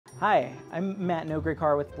Hi, I'm Matt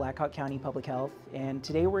Nogrekar with Blackhawk County Public Health, and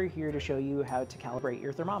today we're here to show you how to calibrate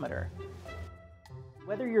your thermometer.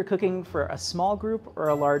 Whether you're cooking for a small group or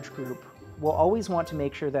a large group, we'll always want to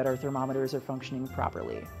make sure that our thermometers are functioning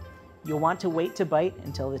properly. You'll want to wait to bite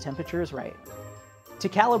until the temperature is right. To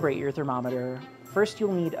calibrate your thermometer, first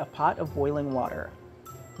you'll need a pot of boiling water.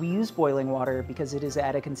 We use boiling water because it is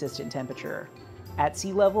at a consistent temperature. At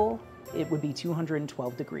sea level, it would be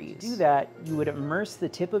 212 degrees. To do that, you would immerse the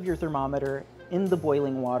tip of your thermometer in the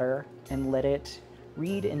boiling water and let it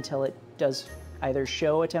read until it does either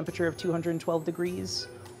show a temperature of 212 degrees,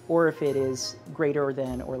 or if it is greater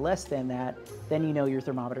than or less than that, then you know your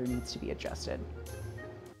thermometer needs to be adjusted.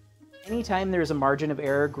 Anytime there's a margin of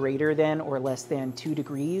error greater than or less than 2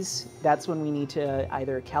 degrees, that's when we need to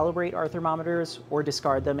either calibrate our thermometers or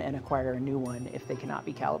discard them and acquire a new one if they cannot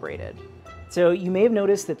be calibrated. So you may have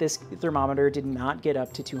noticed that this thermometer did not get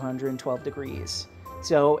up to 212 degrees.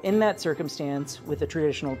 So in that circumstance, with a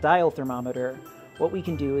traditional dial thermometer, what we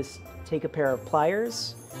can do is take a pair of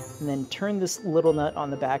pliers and then turn this little nut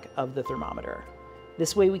on the back of the thermometer.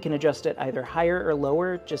 This way we can adjust it either higher or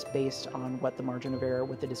lower just based on what the margin of error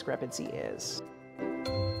with the discrepancy is.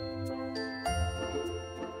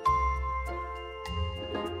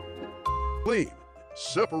 Clean,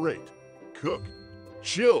 separate, cook,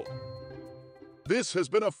 chill. This has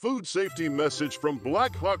been a food safety message from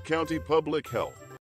Blackhawk County Public Health.